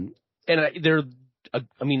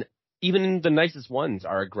 even the nicest ones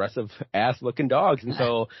are aggressive ass looking dogs, and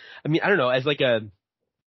so I don't know. As I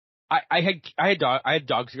had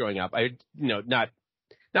dogs growing up. I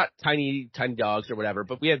not tiny dogs or whatever,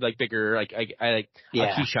 but we had bigger, I had a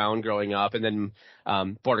Keeshond growing up, and then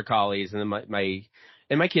border collies, and then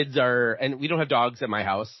my kids and we don't have dogs at my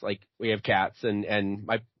house. We have cats, and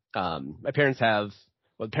my parents had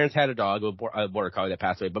a dog, a border collie that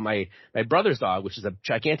passed away, but my brother's dog, which is a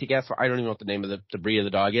gigantic ass, I don't even know what the name of the breed of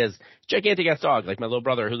the dog is, gigantic ass dog. My little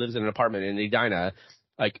brother who lives in an apartment in Edina,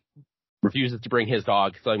 refuses to bring his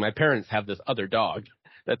dog. So my parents have this other dog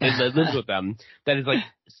that lives with them that is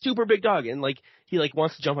super big dog, and he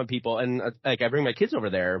wants to jump on people, and I bring my kids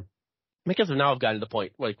over there. My kids have now gotten to the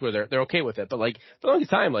point where they're okay with it, but for the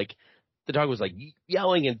longest time the dog was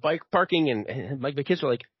yelling and barking, and my kids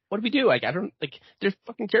were what do we do? I don't they're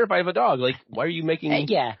fucking terrified of a dog. Why are you making?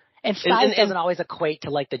 Yeah. And size doesn't always equate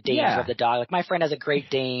to the danger of the dog. My friend has a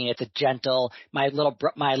Great Dane. It's a gentle. My little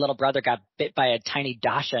brother got bit by a tiny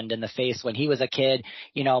Dachshund in the face when he was a kid.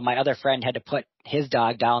 My other friend had to put his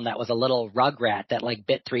dog down that was a little rugrat that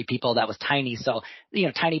bit 3 people that was tiny. So,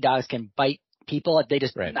 tiny dogs can bite people. They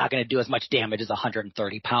just not going to do as much damage as a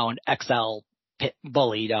 130-pound XL pit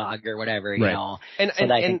bully dog or whatever, you know.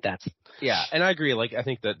 And I think that's. Yeah, and I agree. I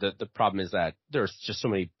think that the problem is that there's just so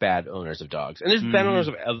many bad owners of dogs, and there's bad owners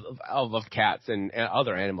of cats and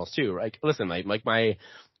other animals too. Listen, my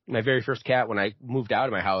very first cat when I moved out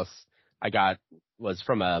of my house, was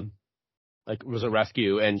from was a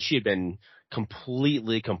rescue, and she had been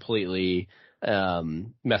completely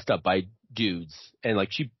messed up by dudes, and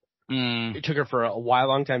it took her for a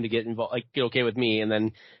long time to get involved, get okay with me,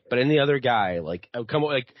 but any other guy, I would come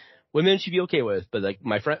women she'd be okay with, but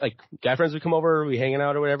my friend, guy friends would come over, we hanging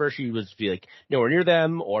out or whatever, she would be nowhere near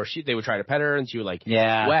them, or they would try to pet her, and she would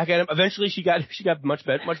whack at him. Eventually she got much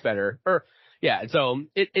better. And so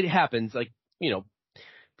it happens.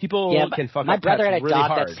 People can fuck up. My brother had a really dog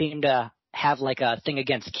hard. that seemed to have a thing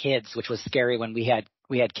against kids, which was scary when we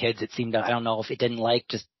had kids. It seemed to, I don't know if it didn't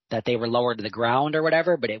just that they were lowered to the ground or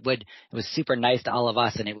whatever, but it was super nice to all of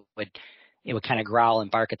us, and it would kind of growl and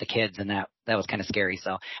bark at the kids, and that was kind of scary.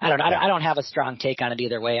 So I don't know. I don't have a strong take on it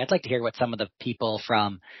either way. I'd like to hear what some of the people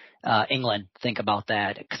from England think about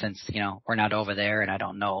that, since we're not over there, and I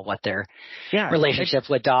don't know what their relationships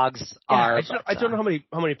with dogs are. I don't know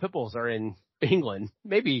how many pit bulls are in England.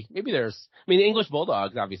 Maybe there's. I mean, the English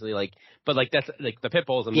bulldogs, obviously, but that's the pit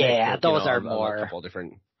bulls. Those are more. A couple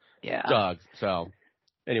different. Yeah. dogs. So,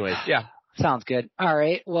 anyways, yeah. Sounds good. All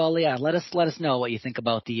right. Well, yeah. Let us know what you think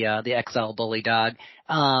about the XL Bully dog.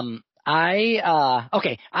 Okay.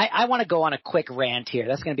 I want to go on a quick rant here.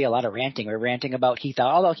 That's going to be a lot of ranting. We're ranting about Heath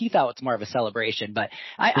Out, although Heath Out it's more of a celebration. But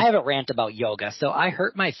I have a rant about yoga. So I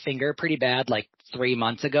hurt my finger pretty bad like 3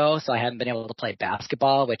 months ago. So I haven't been able to play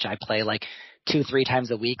basketball, which I play like 2-3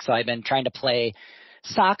 times a week. So I've been trying to play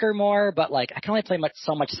soccer more, but like I can only play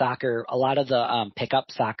so much soccer. A lot of the pickup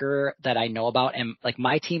soccer that I know about, and like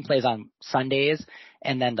my team plays on Sundays,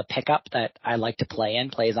 and then the pickup that I like to play in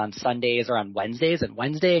plays on Sundays or on Wednesdays. And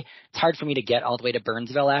Wednesday, it's hard for me to get all the way to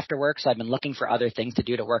Burnsville after work, so I've been looking for other things to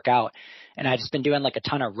do to work out. And I've just been doing like a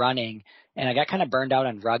ton of running, and I got kind of burned out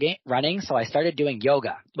on running, so I started doing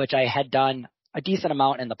yoga, which I had done a decent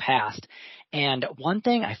amount in the past. And one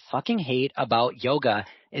thing I fucking hate about yoga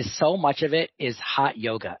is so much of it is hot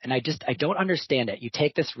yoga. And I don't understand it. You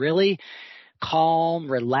take this really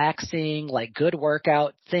calm, relaxing, like good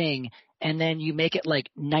workout thing, and then you make it like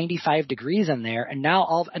 95 degrees in there. And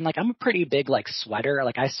now like I'm a pretty big like sweater.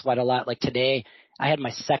 Like I sweat a lot. Like today I had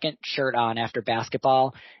my second shirt on after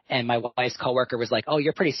basketball, and my wife's coworker was like, "Oh,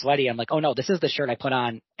 you're pretty sweaty." I'm like, "Oh no, this is the shirt I put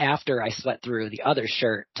on after I sweat through the other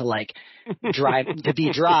shirt to like to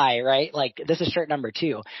be dry, right? Like this is shirt number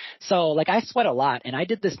 2." So like I sweat a lot, and I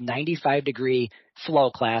did this 95-degree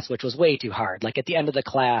flow class, which was way too hard. Like at the end of the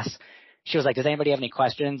class, she was like, "Does anybody have any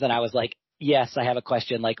questions?" And I was like, "Yes, I have a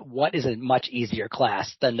question. Like, what is a much easier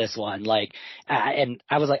class than this one?" Like, and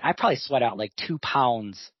I was like, I probably sweat out like 2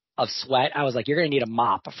 pounds of sweat. I was like, "You're going to need a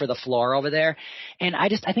mop for the floor over there." And I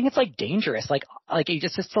think it's like dangerous. Like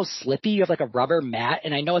it's just so slippy. You have like a rubber mat,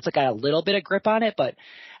 and I know it's like got a little bit of grip on it, but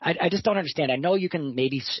I just don't understand. I know you can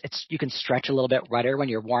you can stretch a little bit better when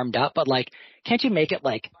you're warmed up, but like, can't you make it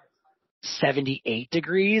like 78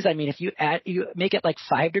 degrees? I mean, if you make it like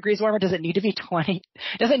 5 degrees warmer, does it need to be 20?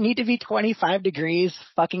 Does it need to be 25 degrees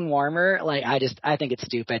fucking warmer? Like, I think it's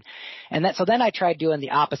stupid. And so then I tried doing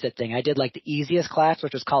the opposite thing. I did like the easiest class,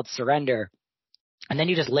 which was called Surrender. And then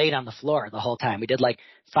you just laid on the floor the whole time. We did like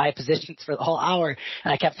 5 positions for the whole hour,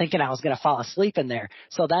 and I kept thinking I was going to fall asleep in there.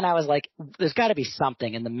 So then I was like, there's got to be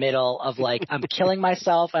something in the middle of like, I'm killing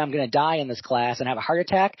myself and I'm going to die in this class and have a heart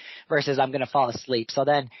attack versus I'm going to fall asleep. So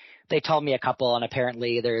then they told me a couple, and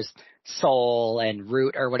apparently there's soul and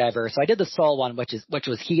root or whatever. So I did the soul one, which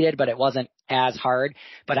was heated, but it wasn't as hard.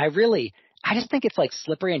 But I just think it's like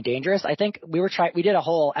slippery and dangerous. I think we did a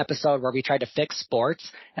whole episode where we tried to fix sports,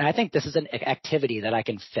 and I think this is an activity that I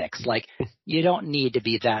can fix. Like, you don't need to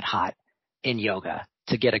be that hot in yoga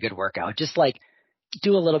to get a good workout. Just like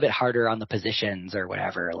do a little bit harder on the positions or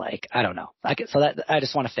whatever. Like, I don't know. So that I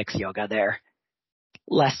just want to fix yoga there.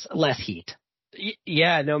 Less heat.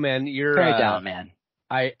 Yeah, no, man, you're very down, man.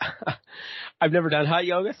 I've never done hot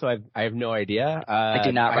yoga, so I have no idea. I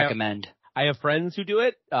do not recommend. I have friends who do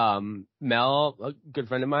it. Mel, a good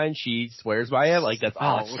friend of mine, she swears by it. Like that's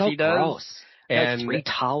all so she does. Gross. And like 3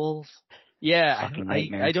 towels. Yeah,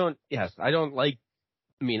 I don't. Yes, I don't like.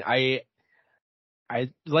 I mean, I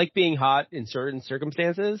like being hot in certain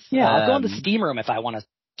circumstances. Yeah, I'll go in the steam room if I want to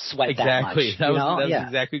sweat exactly. that much. That's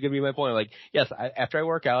exactly going to be my point. Like, yes, after I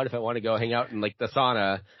work out, if I want to go hang out in like the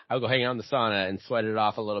sauna, I'll go hang out in the sauna and sweat it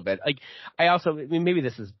off a little bit. Like, I mean, maybe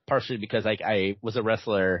this is partially because like I was a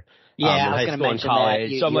wrestler. Yeah, I was high school and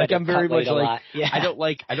college. So I'm like, I'm very much like, yeah. I don't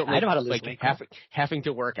like know how to lose weight. having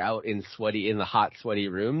to work out in the hot, sweaty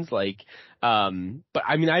rooms. Like, but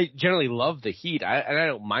I mean, I generally love the heat, and I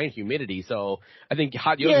don't mind humidity. So I think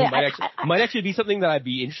hot yoga might actually be something that I'd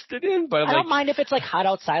be interested in. But I don't mind if it's like hot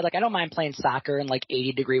outside. Like, I don't mind playing soccer in like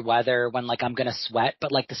 80-degree weather when like I'm gonna sweat,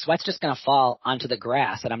 but like the sweat's just gonna fall onto the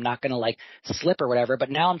grass, and I'm not gonna like slip or whatever. But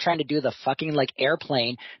now I'm trying to do the fucking like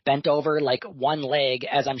airplane bent over like one leg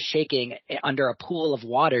as I'm shaking under a pool of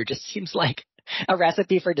water. Just seems like a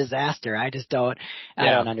recipe for disaster. I just don't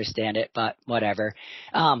understand it, but whatever.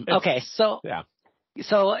 Okay. So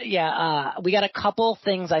we got a couple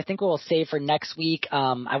things I think we'll save for next week.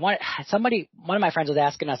 One of my friends was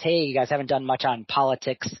asking us, hey, you guys haven't done much on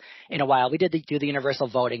politics in a while. We did do the universal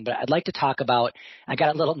voting, but I'd like to talk about, I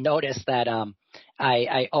got a little notice that,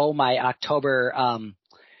 I owe my October,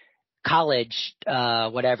 college,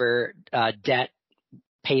 debt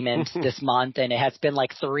payment this month, and it has been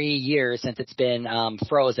like 3 years since it's been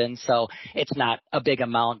frozen, so it's not a big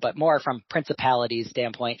amount, but more from principalities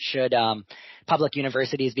standpoint, should public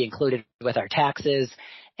universities be included with our taxes?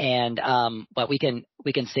 And but we can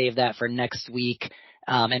save that for next week.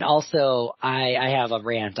 And also I have a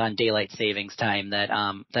rant on daylight savings time that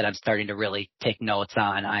I'm starting to really take notes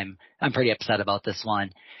on. I'm pretty upset about this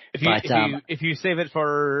one. If you save it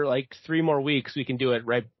for like 3 more weeks, we can do it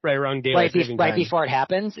right around daylight saving time. Right before it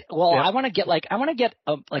happens. Well, Yep. I want to get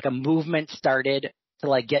a movement started to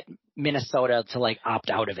like get Minnesota to like opt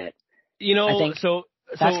out of it. I think so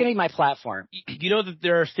that's going to be my platform. You know that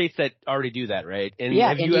there are states that already do that, right? And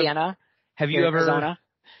yeah, Indiana. Arizona.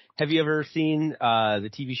 Have you ever seen the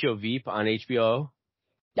TV show Veep on HBO?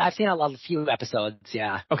 I've seen a few episodes,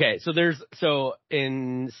 yeah. Okay, so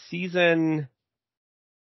in season,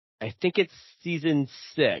 I think it's season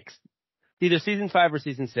 6, either season 5 or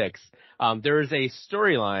season 6. There is a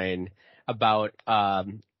storyline about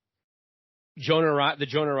the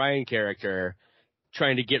Jonah Ryan character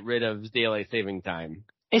trying to get rid of daylight saving time.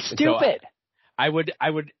 It's stupid. So I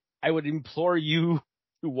would implore you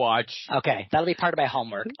to watch. Okay, that'll be part of my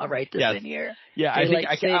homework. I'll write this in here. Yeah,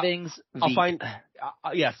 daylight savings. I'll find.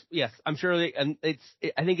 Yes. I'm sure. I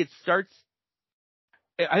think it starts.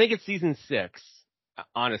 I think it's season 6,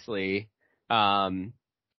 honestly, or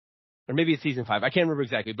maybe it's season 5. I can't remember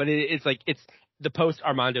exactly, but it's the post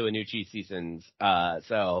Armando Iannucci seasons.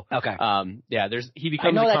 Okay. Yeah, he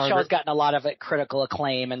becomes. I know that show's gotten a lot of critical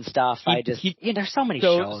acclaim and stuff. There's so many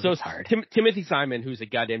shows. So it's hard. Timothy Simon, who's a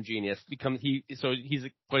goddamn genius,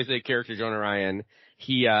 plays the character Jonah Ryan.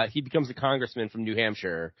 He becomes a congressman from New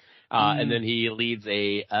Hampshire, and then he leads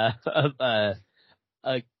a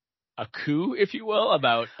coup, if you will,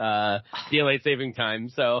 about daylight saving time.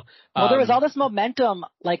 So there was all this momentum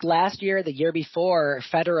like last year, the year before,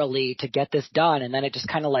 federally to get this done, and then it just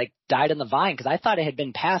kind of like died in the vine because I thought it had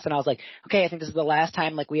been passed, and I was like, okay, I think this is the last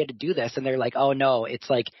time like we had to do this, and they're like, oh no, it's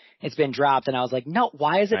been dropped, and I was like, no,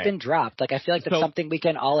 why has it been dropped? Like I feel like that's something we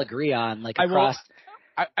can all agree on, like across.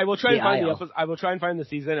 I will try and find the episode. I will try and find the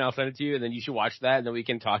season, and I'll send it to you, and then you should watch that, and then we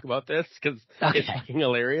can talk about this because it's fucking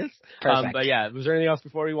hilarious. But yeah, was there anything else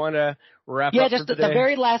before we want to wrap up? Yeah, just the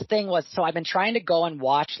very last thing was, so I've been trying to go and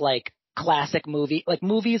watch like classic movies,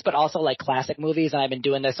 but also like classic movies, and I've been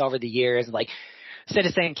doing this over the years, like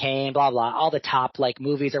Citizen Kane, blah blah, all the top like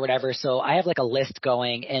movies or whatever. So I have like a list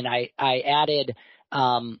going, and I added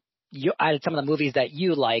I added some of the movies that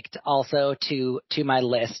you liked also to my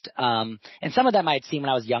list. And some of them I'd seen when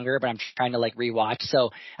I was younger, but I'm trying to like rewatch.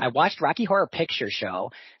 So I watched Rocky Horror Picture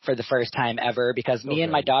Show for the first time ever because me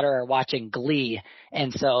and my daughter are watching Glee.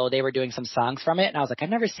 And so they were doing some songs from it. And I was like, I've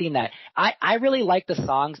never seen that. I really like the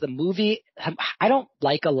songs. The movie, I don't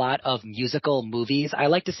like a lot of musical movies. I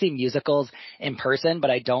like to see musicals in person, but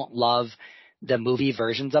I don't love the movie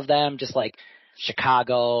versions of them. Just like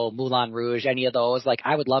Chicago, Moulin Rouge, any of those. Like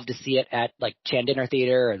I would love to see it at like Chan Dinner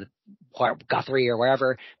Theater or Guthrie or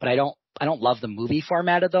wherever, but I don't love the movie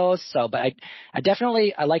format of those. So, but I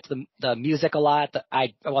liked the music a lot.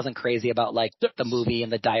 I wasn't crazy about like the movie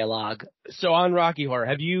and the dialogue. So on Rocky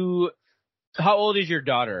Horror, how old is your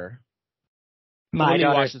daughter? My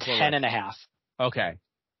daughter's 10 and a half. Okay.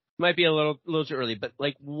 Might be a little too early, but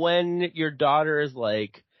like when your daughter is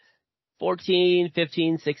like 14,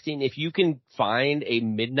 15, 16, if you can find a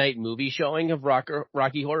midnight movie showing of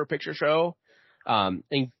Rocky Horror Picture Show, and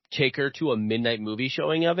take her to a midnight movie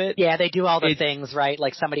showing of it. Yeah, they do all the things, right?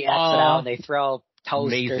 Like somebody acts it out and they throw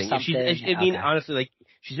toast or something. Honestly, like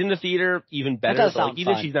she's in the theater, even better. But like,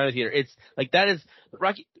 even if she's not in the theater, it's like that is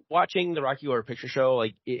watching the Rocky Horror Picture Show.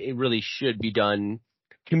 Like it really should be done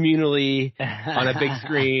communally on a big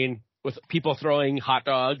screen. With people throwing hot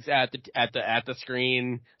dogs at the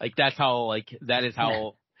screen, like that is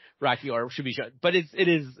how Rocky Horror should be shown. But it's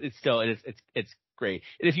great.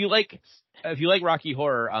 And if you like Rocky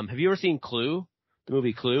Horror, have you ever seen Clue, the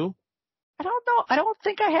movie Clue? I don't know. I don't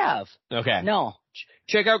think I have. Okay. No.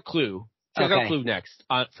 Check out Clue. Check out Clue next.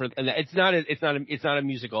 And it's not a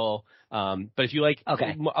musical. But if you like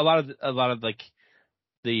a lot of like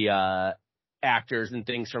the actors and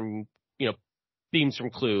things from themes from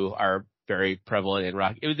Clue are very prevalent in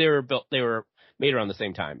Rocky. They were made around the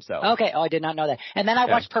same time. So okay. Oh, I did not know that. And then I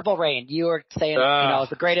watched Purple Rain. You were saying it's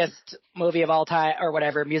the greatest movie of all time or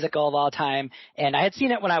whatever, musical of all time. And I had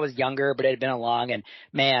seen it when I was younger, but it had been along. And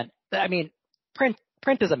man, I mean, Prince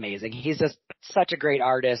is amazing. He's just such a great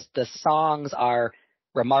artist. The songs are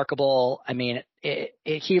remarkable. I mean,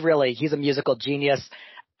 he's a musical genius.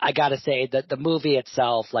 I gotta say that the movie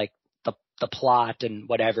itself, like the plot and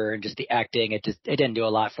whatever, and just the acting, it didn't do a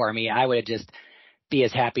lot for me. I would just be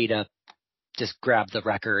as happy to just grab the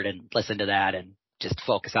record and listen to that and just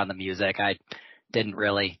focus on the music. I didn't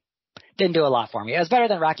do a lot for me. It was better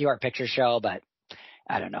than Rocky Horror Picture Show, but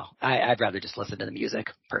I don't know. I'd rather just listen to the music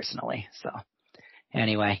personally. So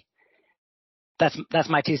anyway, That's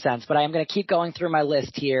my 2 cents, but I am going to keep going through my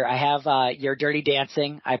list here. I have your Dirty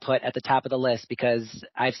Dancing I put at the top of the list because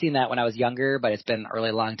I've seen that when I was younger, but it's been a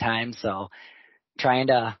really long time. So trying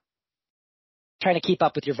to keep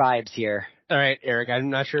up with your vibes here. All right, Eric, I'm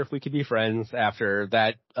not sure if we could be friends after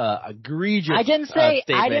that egregious I didn't say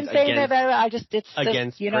against, that. I just it's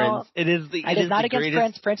against just, Prince. It is not against greatest,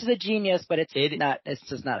 Prince. Prince is a genius, but it's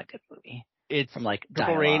just not a good movie. It's from like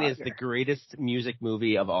Purple Rain is the greatest music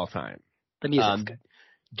movie of all time. The music's good.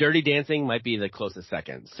 Dirty Dancing might be the closest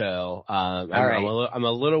second. So I'm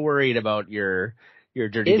a little worried about your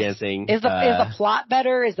Dirty Dancing. Is the plot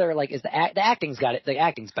better? Is there like the acting's got it? The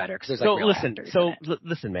acting's better because there's like real actors in it.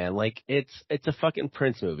 Listen, man. Like it's a fucking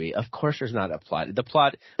Prince movie. Of course, there's not a plot. The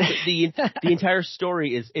plot, the entire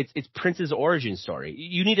story is it's Prince's origin story.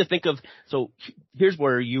 You need to think of. So here's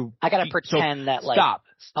where I gotta pretend that like stop.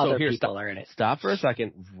 Other people are in it. Stop for a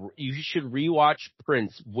second. You should rewatch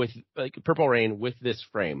Prince with Purple Rain with this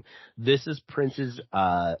frame. This is Prince's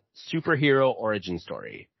superhero origin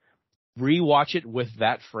story. Rewatch it with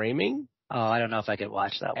that framing. Oh, I don't know if I could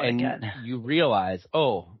watch that one again. You realize,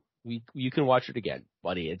 you can watch it again,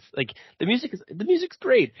 buddy. It's like the music's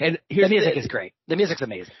great, and the music is great. The music's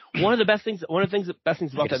amazing. One of the best things about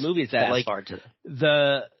that movie is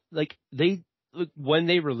that when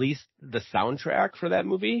they released the soundtrack for that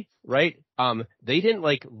movie, right? They didn't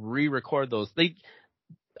like re-record those.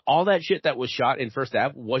 All that shit that was shot in First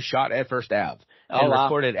Ave was shot at First Ave and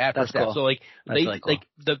recorded at First Ave. So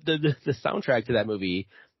the soundtrack to that movie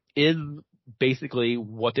is basically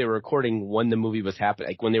what they were recording when the movie was happening,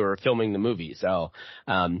 like when they were filming the movie. So,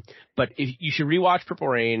 but if you should rewatch Purple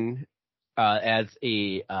Rain as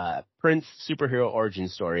a Prince superhero origin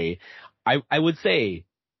story, I would say.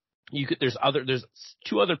 There's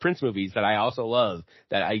 2 other Prince movies that I also love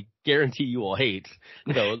that I guarantee you will hate.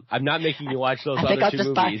 So I'm not making you watch those other 2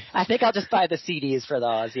 movies. I think I'll just buy the CDs for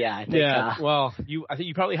those. Yeah. I think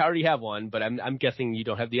you probably already have one, but I'm guessing you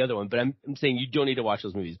don't have the other one. But I'm saying you don't need to watch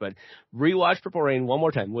those movies. But rewatch Purple Rain one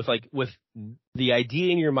more time with the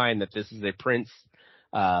idea in your mind that this is a Prince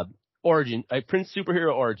a Prince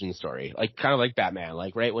superhero origin story, like kind of like Batman,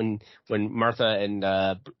 like right when Martha and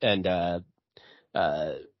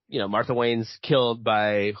Martha Wayne's killed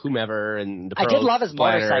by whomever, and I did love his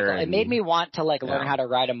motorcycle. It made me want to learn how to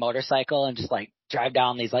ride a motorcycle and just drive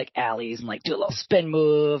down these alleys and do a little spin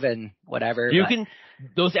move and whatever.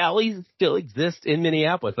 Those alleys still exist in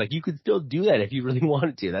Minneapolis. Like you could still do that if you really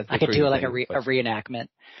wanted to. I could do a reenactment.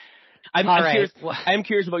 I'm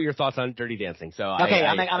curious about your thoughts on Dirty Dancing. So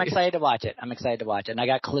I'm excited to watch it. And I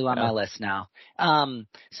got Clue on my list now.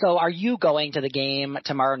 So are you going to the game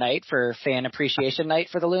tomorrow night for fan appreciation night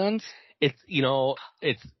for the Loons?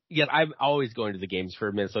 I'm always going to the games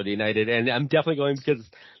for Minnesota United, and I'm definitely going because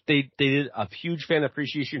they did a huge fan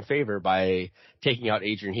appreciation favor by taking out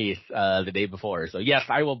Adrian Heath the day before. So yes,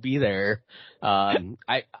 I will be there.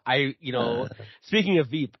 Speaking of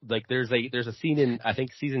Veep, there's a scene in I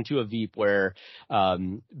think season 2 of Veep where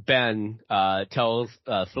Ben tells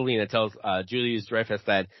Selena Julius Dreyfus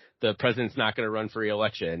that the president's not going to run for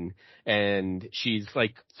re-election, and she's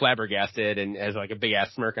flabbergasted and has a big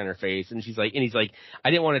ass smirk on her face, and he's like,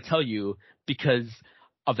 I didn't want to tell you because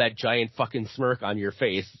of that giant fucking smirk on your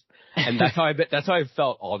face. And that's how I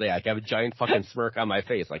felt all day. I have a giant fucking smirk on my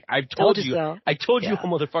face. I told you,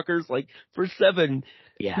 motherfuckers, for 7.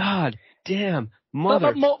 Yeah. God damn,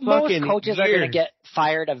 but most coaches are going to get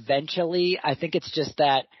fired eventually. I think it's just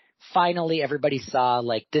that finally everybody saw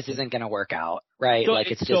this isn't going to work out, right?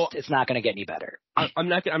 So, it's not going to get any better. I'm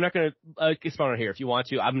not going to expound on here. If you want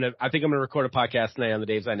to, I think I'm going to record a podcast tonight on the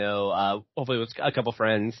Daves I Know. Hopefully with a couple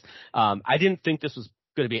friends. I didn't think this was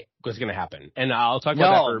going to happen, and I'll talk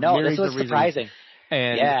about that for myriads of reasons. This was surprising.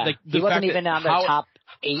 And he wasn't even on the top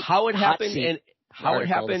 8. How it happened and how it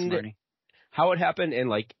happened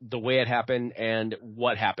and the way it happened and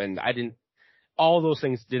what happened. All those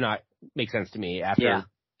things did not make sense to me after. Yeah.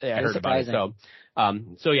 I heard about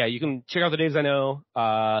it. So you can check out the Daves I Know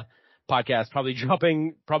podcast. Probably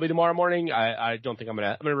dropping tomorrow morning. I don't think I'm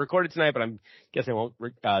gonna record it tonight, but I'm guessing I won't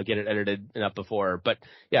get it edited and up before. But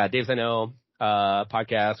yeah, Daves I Know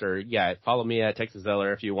podcast, or follow me at Texas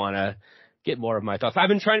Zeller if you want to get more of my thoughts. I've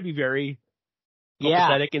been trying to be very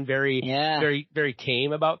pathetic and very very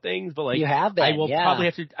tame about things, but you have been. I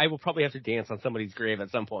will probably have to dance on somebody's grave at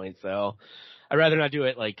some point. So I'd rather not do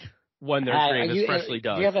it when their grave is freshly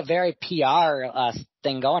dug. You have a very PR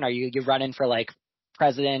thing going. Are you running for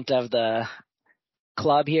president of the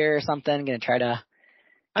club here or something? Going to try to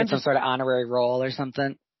get some sort of honorary role or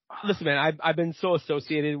something? Listen, man, I've been so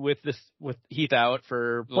associated with Heath Out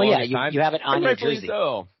for the longest time. You have it on your jersey.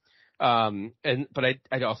 So. But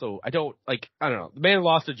I don't know. The man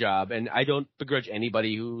lost a job, and I don't begrudge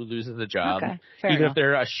anybody who loses a job. Okay, even enough. if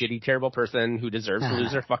they're a shitty, terrible person who deserves to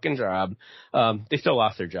lose their fucking job. They still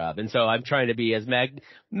lost their job. And so I'm trying to be as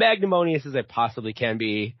magnanimous as I possibly can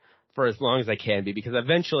be for as long as I can be, because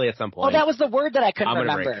eventually at some point. Oh, that was the word that I couldn't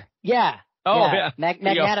remember. Break. Yeah. Oh, yeah.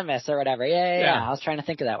 Magnanimous or whatever. Yeah. I was trying to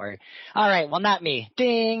think of that word. All right. Well, not me.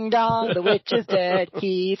 Ding dong. The witch is dead.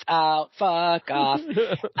 Keith out. Fuck off.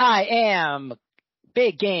 I am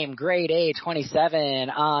Big Game Grade A 27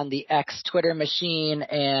 on the X Twitter machine,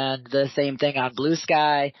 and the same thing on Blue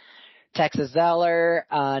Sky. Texas Zeller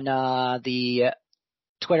on the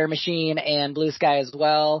Twitter machine and Blue Sky as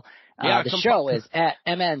well. The show is at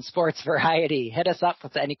MN Sports Variety. Hit us up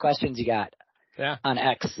with any questions you got. Yeah. On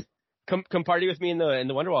X. Come party with me in the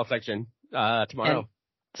Wonderwall section tomorrow. And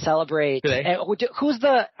celebrate. Who's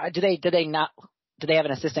the? Do they have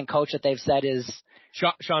an assistant coach that they've said is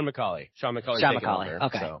Sean McCauley? Sean McCauley.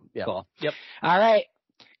 Okay. So, yeah. Cool. Yep. All right.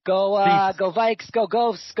 Go Vikes. Go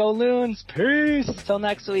Ghosts. Go Loons. Peace. Till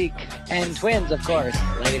next week. And Twins, of course.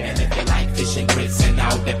 Later. And if you like fish and grits and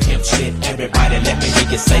all that pimp shit, everybody let me hear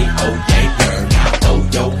you say, oh yeah, girl. Now throw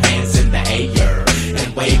your hands in the air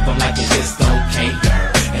and wave them like you just don't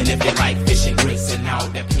care. And if you like fish and grits and all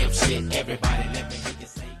that pimp shit, everybody let me